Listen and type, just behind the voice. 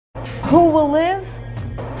Who will live?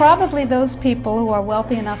 Probably those people who are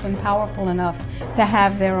wealthy enough and powerful enough to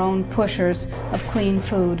have their own pushers of clean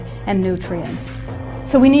food and nutrients.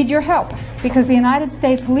 So we need your help, because the United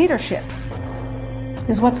States leadership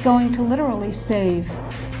is what's going to literally save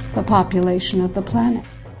the population of the planet.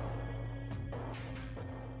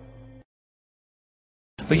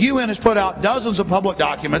 The UN has put out dozens of public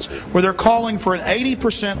documents where they're calling for an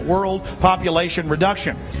 80% world population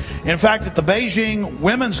reduction. In fact, at the Beijing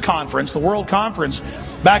Women's Conference, the World Conference,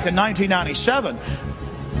 back in 1997,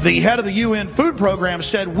 the head of the UN Food Program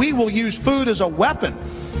said, "We will use food as a weapon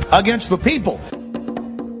against the people."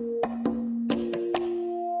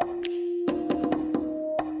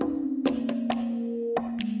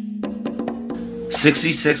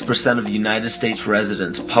 66% of the United States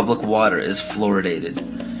residents' public water is fluoridated.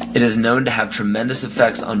 It is known to have tremendous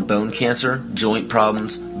effects on bone cancer, joint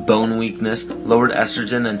problems, bone weakness, lowered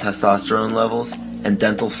estrogen and testosterone levels, and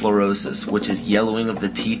dental fluorosis, which is yellowing of the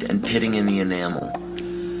teeth and pitting in the enamel.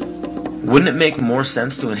 Wouldn't it make more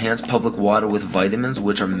sense to enhance public water with vitamins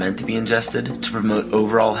which are meant to be ingested to promote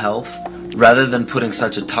overall health, rather than putting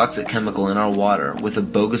such a toxic chemical in our water with a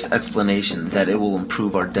bogus explanation that it will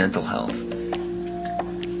improve our dental health?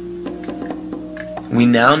 We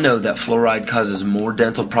now know that fluoride causes more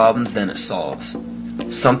dental problems than it solves.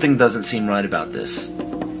 Something doesn't seem right about this.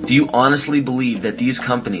 Do you honestly believe that these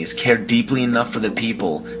companies care deeply enough for the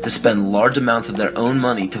people to spend large amounts of their own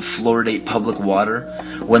money to fluoridate public water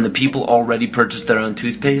when the people already purchase their own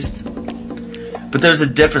toothpaste? But there's a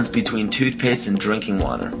difference between toothpaste and drinking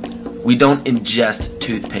water. We don't ingest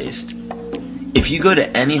toothpaste. If you go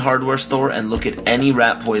to any hardware store and look at any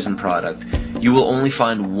rat poison product, you will only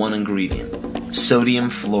find one ingredient: sodium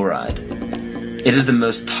fluoride. It is the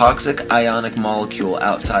most toxic ionic molecule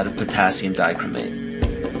outside of potassium dichromate.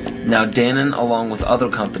 Now Dannon, along with other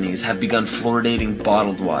companies, have begun fluoridating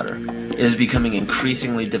bottled water. It is becoming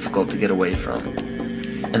increasingly difficult to get away from.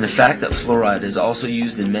 And the fact that fluoride is also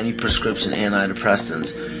used in many prescription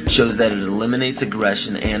antidepressants shows that it eliminates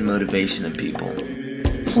aggression and motivation in people.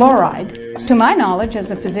 Fluoride, to my knowledge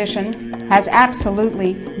as a physician, has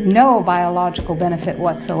absolutely no biological benefit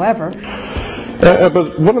whatsoever.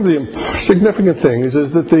 But one of the significant things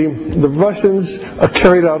is that the Russians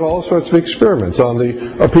carried out all sorts of experiments on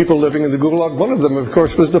the people living in the Gulag. One of them, of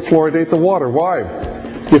course, was to fluoridate the water. Why?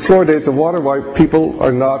 You fluoridate the water, why people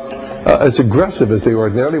are not as aggressive as they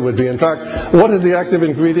ordinarily would be. In fact, what is the active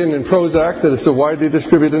ingredient in Prozac that is so widely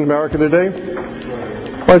distributed in America today?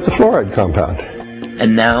 Well, it's a fluoride compound.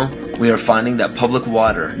 And now we are finding that public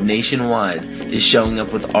water nationwide is showing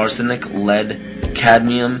up with arsenic, lead,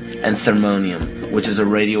 cadmium, and thermonium, which is a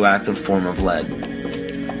radioactive form of lead.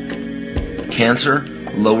 Cancer,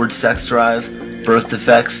 lowered sex drive, birth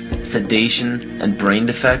defects, sedation, and brain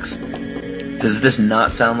defects. Does this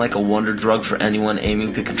not sound like a wonder drug for anyone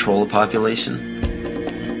aiming to control a population?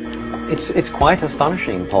 It's quite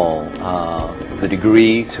astonishing, Paul, the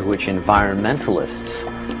degree to which environmentalists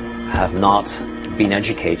have not been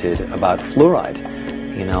educated about fluoride.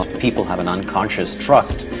 You know, people have an unconscious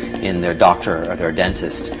trust in their doctor or their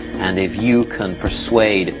dentist, and if you can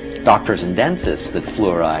persuade doctors and dentists that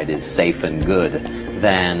fluoride is safe and good,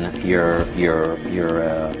 then you're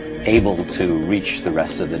able to reach the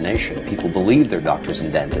rest of the nation. People believe their doctors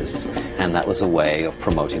and dentists, and that was a way of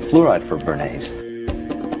promoting fluoride for Bernays.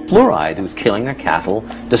 Fluoride was killing their cattle,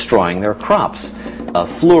 destroying their crops.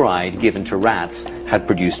 Fluoride given to rats had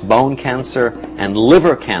produced bone cancer and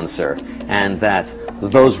liver cancer, and that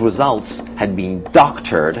those results had been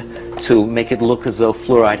doctored to make it look as though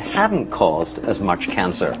fluoride hadn't caused as much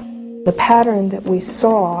cancer. The pattern that we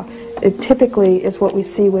saw, it typically is what we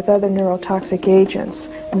see with other neurotoxic agents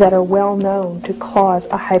that are well known to cause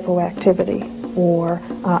a hypoactivity or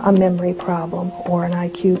a memory problem or an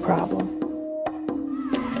IQ problem.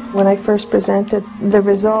 When I first presented the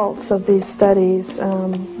results of these studies,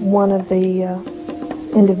 one of the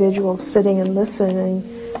individuals sitting and listening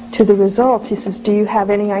to the results, he says, "Do you have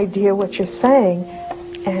any idea what you're saying?"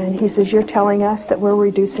 And he says, "You're telling us that we're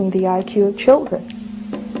reducing the IQ of children."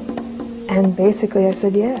 And basically I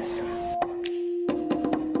said, yes.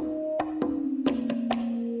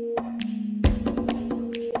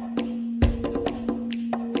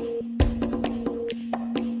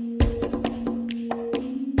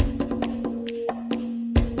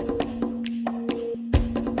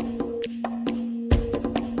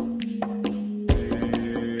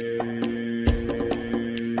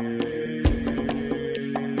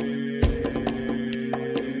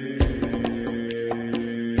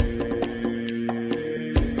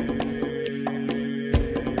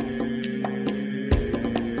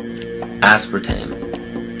 Aspartame.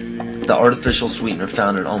 the artificial sweetener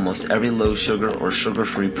found in almost every low-sugar or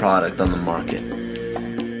sugar-free product on the market.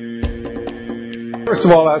 First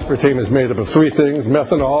of all, aspartame is made up of three things: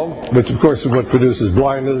 methanol, which of course is what produces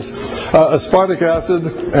blindness, aspartic acid,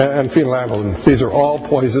 and phenylalanine. These are all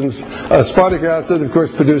poisons. Aspartic acid, of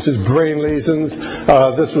course, produces brain lesions.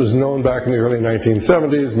 This was known back in the early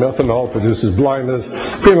 1970s. Methanol produces blindness.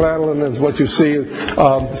 Phenylalanine is what you see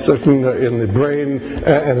in the brain,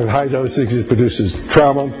 and in high dosage it produces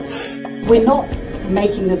trauma. We're not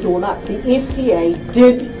making this all up. The FDA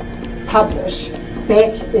did publish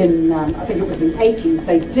back in, I think it was in the 80s,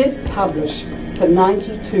 they did publish the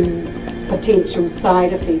 92 potential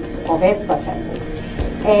side effects of aspartame.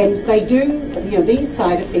 And they do, these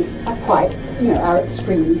side effects are quite, are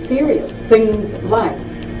extremely serious. Things like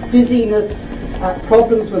dizziness,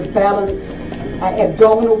 problems with balance,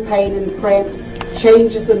 abdominal pain and cramps,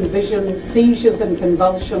 changes in vision, seizures and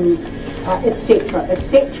convulsions, etc.,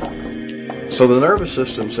 etc. So the nervous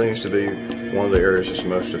system seems to be one of the areas that's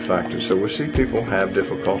most affected. So we see people have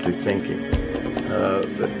difficulty thinking.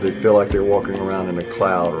 They feel like they're walking around in a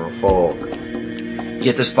cloud or a fog.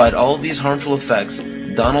 Yet despite all of these harmful effects,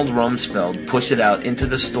 Donald Rumsfeld pushed it out into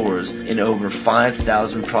the stores in over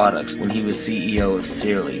 5,000 products when he was CEO of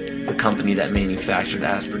Searly, the company that manufactured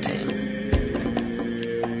aspartame.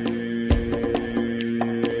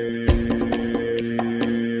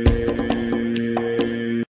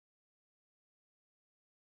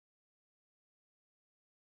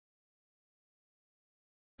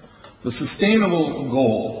 The sustainable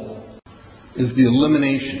goal is the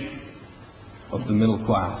elimination of the middle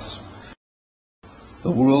class. The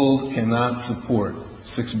world cannot support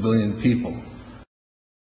 6 billion people.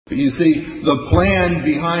 But you see, the plan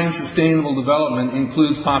behind sustainable development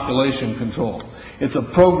includes population control. It's a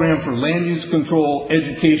program for land use control,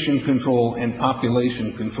 education control, and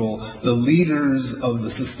population control. The leaders of the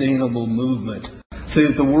sustainable movement say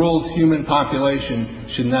that the world's human population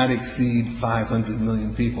should not exceed 500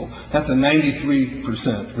 million people. That's a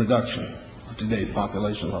 93% reduction of today's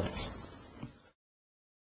population levels.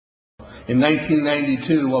 In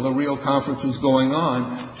 1992, while the Rio Conference was going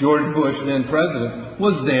on, George Bush, then president,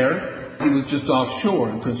 was there. He was just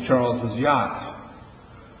offshore in Prince Charles's yacht,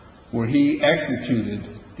 where he executed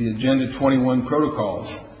the Agenda 21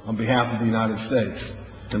 protocols on behalf of the United States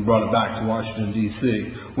and brought it back to Washington,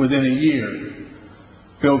 D.C. Within a year,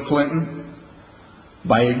 Bill Clinton,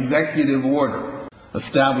 by executive order,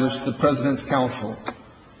 established the President's Council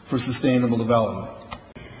for Sustainable Development.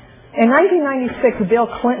 In 1996, Bill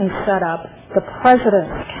Clinton set up the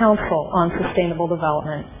President's Council on Sustainable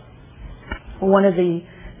Development. One of the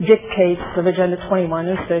dictates of Agenda 21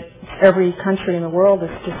 is that every country in the world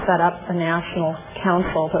is to set up a national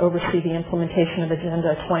council to oversee the implementation of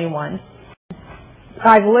Agenda 21.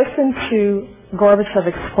 I've listened to Gorbachev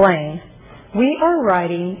explain, we are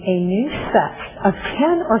writing a new set of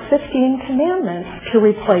 10 or 15 commandments to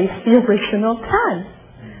replace the original 10.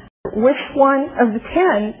 Which one of the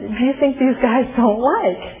 10 do you think these guys don't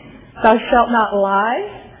like? Thou shalt not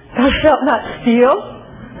lie, thou shalt not steal,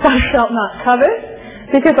 thou shalt not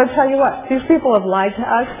covet. Because I'll tell you what, these people have lied to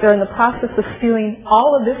us. They're in the process of stealing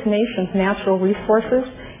all of this nation's natural resources,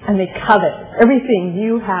 and they covet everything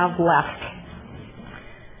you have left.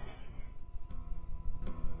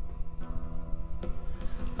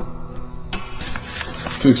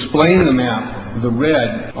 To explain the map, the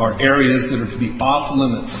red are areas that are to be off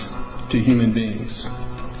limits to human beings.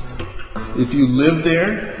 If you live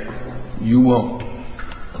there, you won't.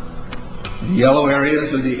 The yellow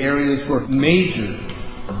areas are the areas for major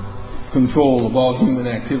control of all human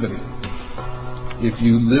activity. If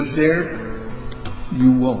you live there,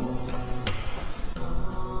 you won't.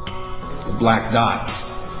 The black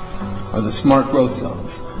dots are the smart growth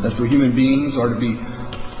zones. That's where human beings are to be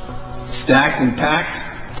stacked and packed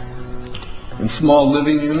in small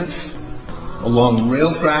living units along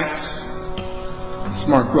rail tracks. The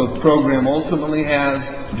Smart Growth Program ultimately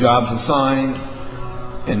has jobs assigned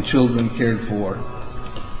and children cared for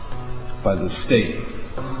by the state.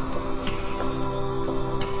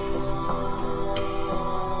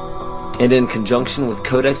 And in conjunction with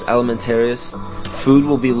Codex Alimentarius, food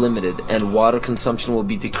will be limited and water consumption will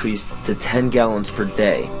be decreased to 10 gallons per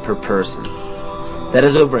day per person. That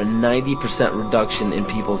is over a 90% reduction in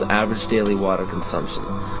people's average daily water consumption.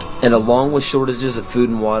 And along with shortages of food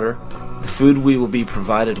and water, the food we will be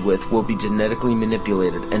provided with will be genetically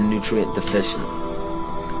manipulated and nutrient deficient.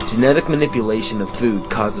 Genetic manipulation of food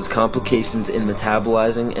causes complications in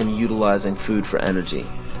metabolizing and utilizing food for energy.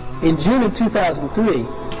 In June of 2003,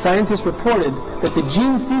 scientists reported that the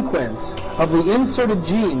gene sequence of the inserted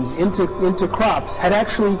genes into crops had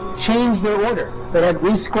actually changed their order. They had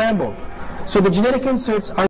re-scrambled. So the genetic inserts are